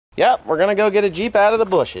Yep, we're gonna go get a Jeep out of the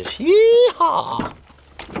bushes. Yeehaw!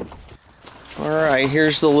 Alright,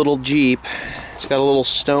 here's the little Jeep. It's got a little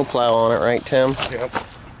snowplow on it, right, Tim? Yep.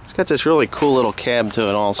 It's got this really cool little cab to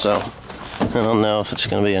it also. I don't know if it's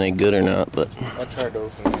gonna be any good or not, but... I tried to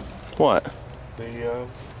open it. What? The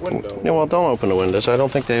window. Yeah, well, don't open the windows. I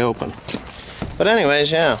don't think they open. But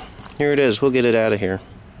anyways, yeah. Here it is. We'll get it out of here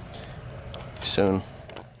soon.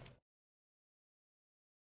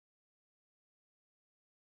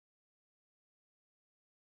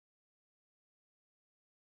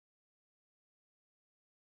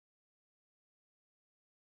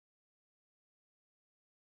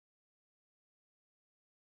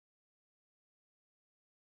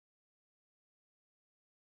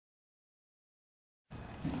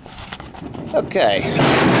 Okay,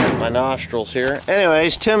 my nostrils here.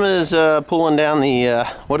 Anyways, Tim is pulling down the,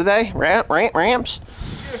 what are they? Ramps?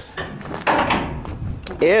 Yes.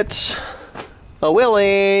 It's a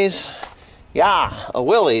Willys. Yeah, a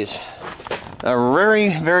Willys. A very,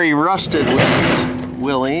 very rusted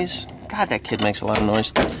Willys. God, that kid makes a lot of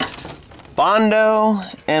noise. Bondo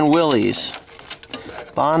and Willys.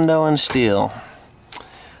 Bondo and Steel.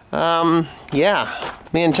 Yeah,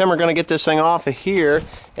 me and Tim are going to get this thing off of here,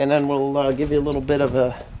 and then we'll give you a little bit of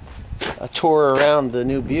a tour around the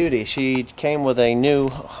new beauty. She came with a new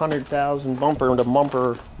 100,000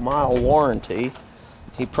 bumper-to-bumper mile warranty.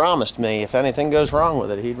 He promised me if anything goes wrong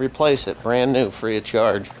with it, he'd replace it brand new, free of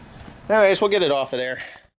charge. Anyways, we'll get it off of there.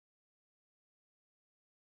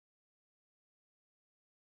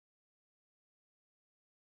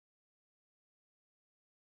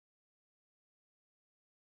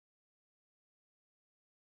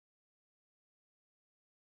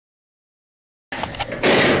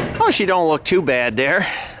 Oh, she don't look too bad there.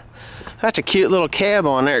 That's a cute little cab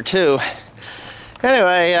on there too.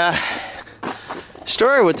 Anyway,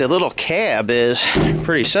 story with the little cab is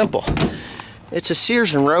pretty simple. It's a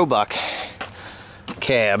Sears and Roebuck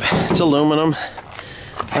cab. It's aluminum.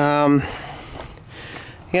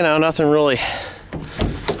 You know, nothing really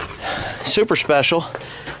super special,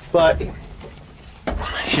 but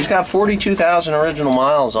she's got 42,000 original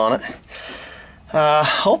miles on it.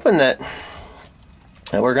 Hoping that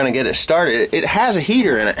we're going to get it started. It has a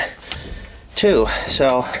heater in it too,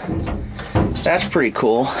 so that's pretty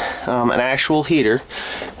cool. An actual heater.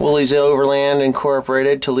 Willys Overland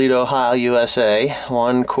Incorporated, Toledo, Ohio, USA.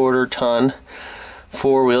 1/4 ton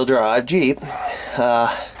 4-wheel drive Jeep.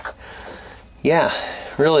 Yeah,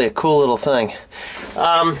 really a cool little thing.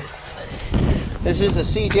 This is a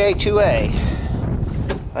CJ2-A,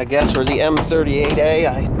 I guess, or the M38A,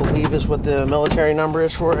 I believe is what the military number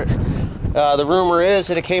is for it. The rumor is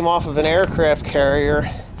that it came off of an aircraft carrier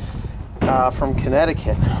from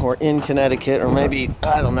Connecticut, or in Connecticut, or maybe,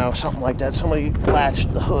 I don't know, something like that. Somebody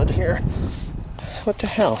latched the hood here. What the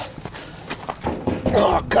hell?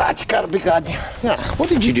 Oh, God, you gotta be goddamn. Yeah, what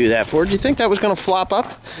did you do that for? Did you think that was gonna flop up?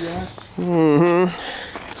 Yeah. Mm-hmm.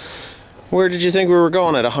 Where did you think we were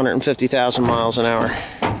going at 150,000 miles an hour?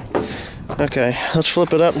 Okay, let's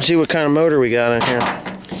flip it up and see what kind of motor we got in here.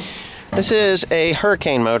 This is a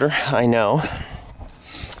Hurricane motor, I know.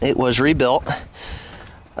 It was rebuilt.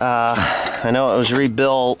 I know it was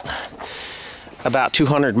rebuilt about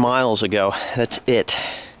 200 miles ago. That's it.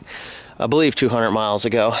 I believe 200 miles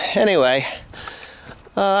ago. Anyway,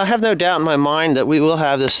 I have no doubt in my mind that we will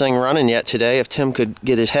have this thing running yet today if Tim could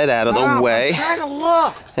get his head out of the way. I'm trying to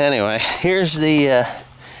look. Anyway, here's the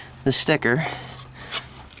sticker.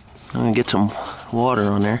 I'm gonna get some water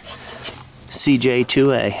on there.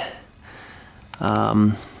 CJ2-A.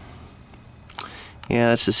 Yeah,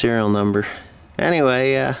 that's the serial number.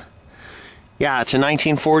 Anyway, yeah, it's a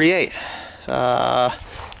 1948.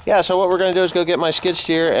 Yeah, so what we're going to do is go get my skid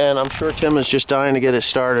steer, and I'm sure Tim is just dying to get it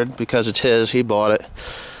started because it's his. He bought it.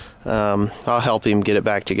 I'll help him get it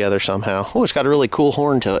back together somehow. Oh, it's got a really cool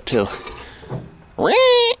horn to it, too.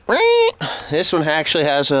 This one actually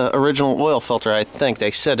has an original oil filter, I think. They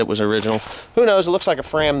said it was original. Who knows? It looks like a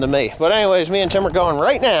Fram to me. But anyways, me and Tim are going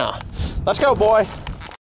right now. Let's go, boy.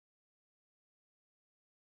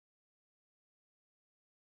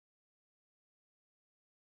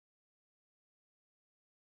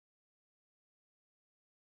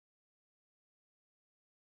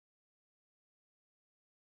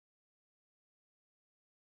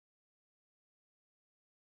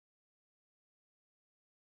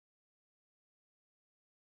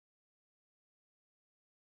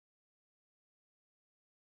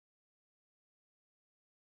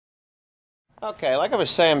 Okay, like I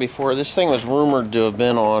was saying before, this thing was rumored to have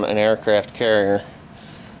been on an aircraft carrier.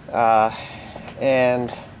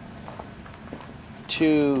 And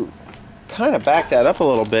to kind of back that up a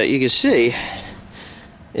little bit, you can see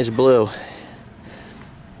is blue.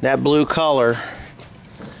 That blue color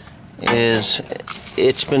is,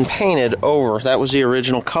 it's been painted over. That was the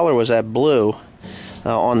original color, was that blue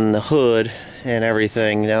on the hood and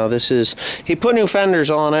everything. Now this is, he put new fenders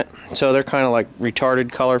on it, so they're kind of like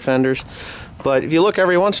retarded color fenders. But if you look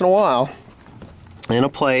every once in a while in a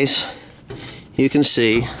place, you can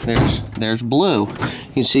see there's blue.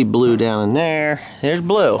 You can see blue down in there. There's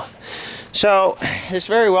blue. So this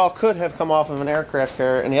very well could have come off of an aircraft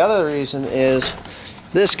carrier. And the other reason is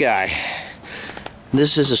this guy.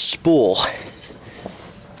 This is a spool,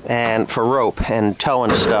 and for rope and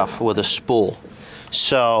towing stuff with a spool.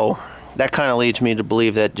 So that kind of leads me to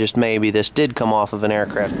believe that just maybe this did come off of an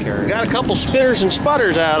aircraft carrier. Got a couple spitters and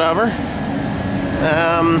sputters out of her.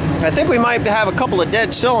 I think we might have a couple of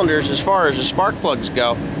dead cylinders as far as the spark plugs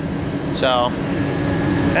go. So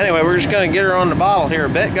anyway, we're just going to get her on the bottle here a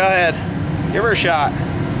bit. Go ahead, give her a shot.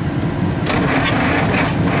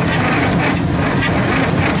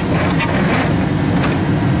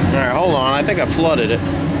 Alright, hold on, I think I flooded it.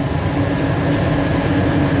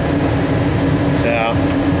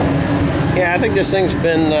 Yeah, I think this thing's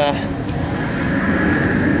been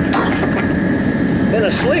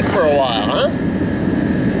asleep for a while, huh?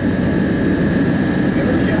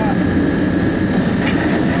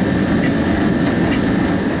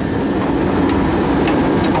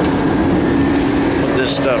 Put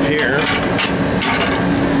this stuff here.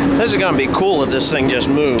 This is going to be cool if this thing just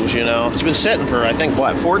moves, you know. It's been sitting for, I think,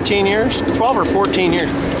 what, 14 years? 12 or 14 years.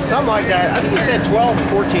 Something like that. I think he said 12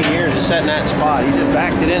 or 14 years to set in that spot. He just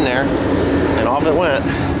backed it in there, and off it went.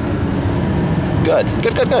 Good,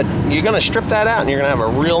 good, good, good. You're going to strip that out, and you're going to have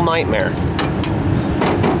a real nightmare.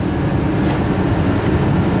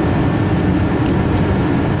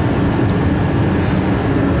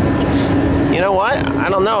 You know what? I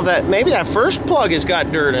don't know if that, maybe that first plug has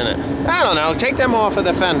got dirt in it. I don't know. Take them off of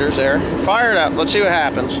the fenders there. Fire it up. Let's see what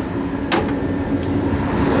happens.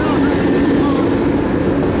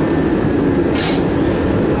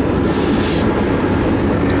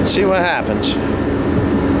 Let's see what happens.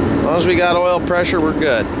 As long as we got oil pressure, we're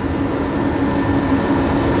good.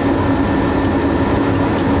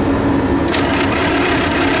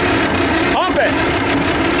 Pump it.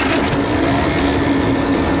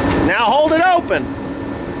 Now hold it open.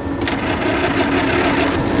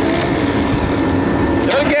 Do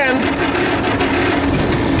it again.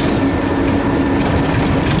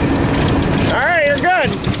 All right, you're good.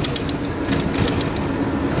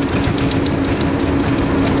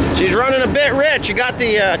 She's running a bit rich. You got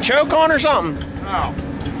the choke on or something? No. All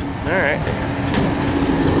right.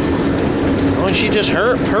 Well, she just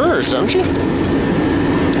hers, doesn't she?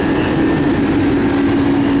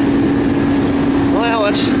 Well,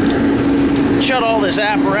 let's shut all this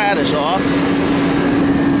apparatus off.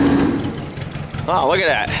 Oh, look at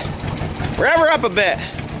that. Rev her up a bit.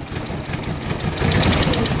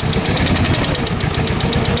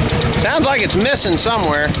 Sounds like it's missing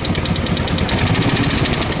somewhere.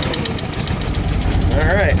 All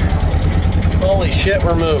right. Holy shit,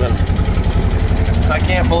 we're moving. I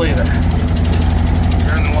can't believe it.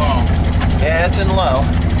 You're in low. Yeah, it's in low.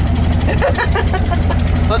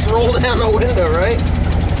 Let's roll down the window, right?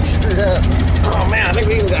 Screw that. Oh man, I think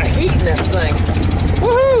we even got heat in this thing.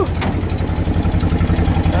 Woohoo!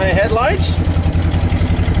 Any headlights?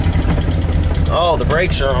 Oh, the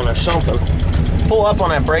brakes are on or something. Pull up on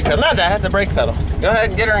that brake pedal. Not that, the brake pedal. Go ahead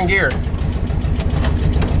and get her in gear.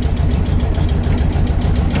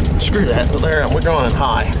 Screw that. There, we're going in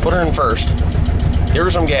high. Put her in first. Give her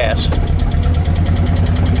some gas.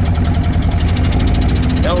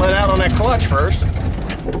 Gotta let out on that clutch first.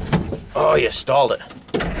 Oh, you stalled it.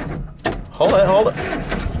 Hold it, hold it.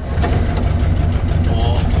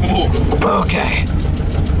 Okay.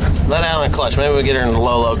 Let out on the clutch. Maybe we'll get her in the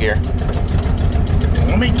low gear.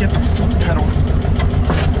 Let me get the foot pedal.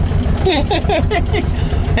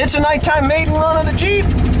 It's a nighttime maiden run of the Jeep.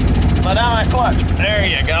 Let out on that clutch. There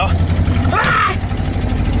you go. Ah!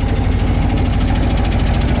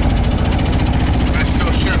 I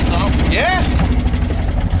still shift off? Yeah.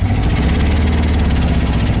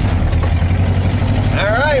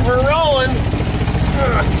 All right, we're rolling.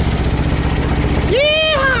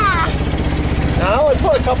 Yeah! Now, I only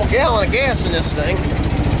put a couple gallons of gas in this thing.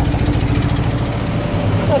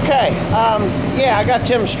 Okay, yeah, I got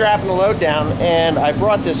Tim strapping the load down, and I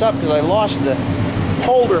brought this up because I lost the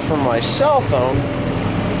holder from my cell phone.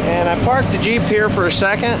 And I parked the Jeep here for a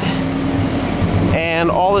second, and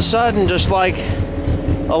all of a sudden, just like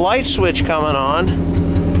a light switch coming on,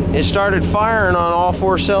 it started firing on all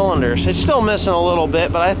 4 cylinders. It's still missing a little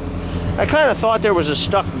bit, but I kind of thought there was a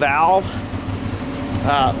stuck valve.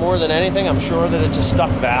 More than anything, I'm sure that it's a stuck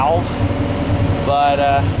valve. But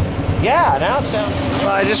yeah, now it sounds... Well,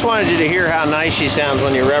 I just wanted you to hear how nice she sounds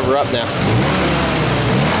when you rev her up now.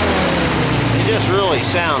 It just really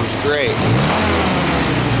sounds great.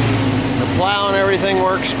 The plow and everything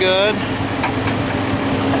works good.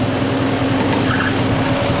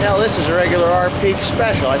 Hell, this is a regular R-Peak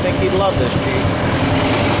special. I think he'd love this Jeep.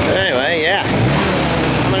 But anyway, yeah.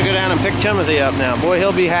 I'm gonna go down and pick Timothy up now. Boy,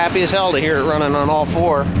 he'll be happy as hell to hear it running on all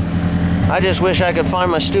four. I just wish I could find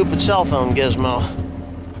my stupid cell phone gizmo.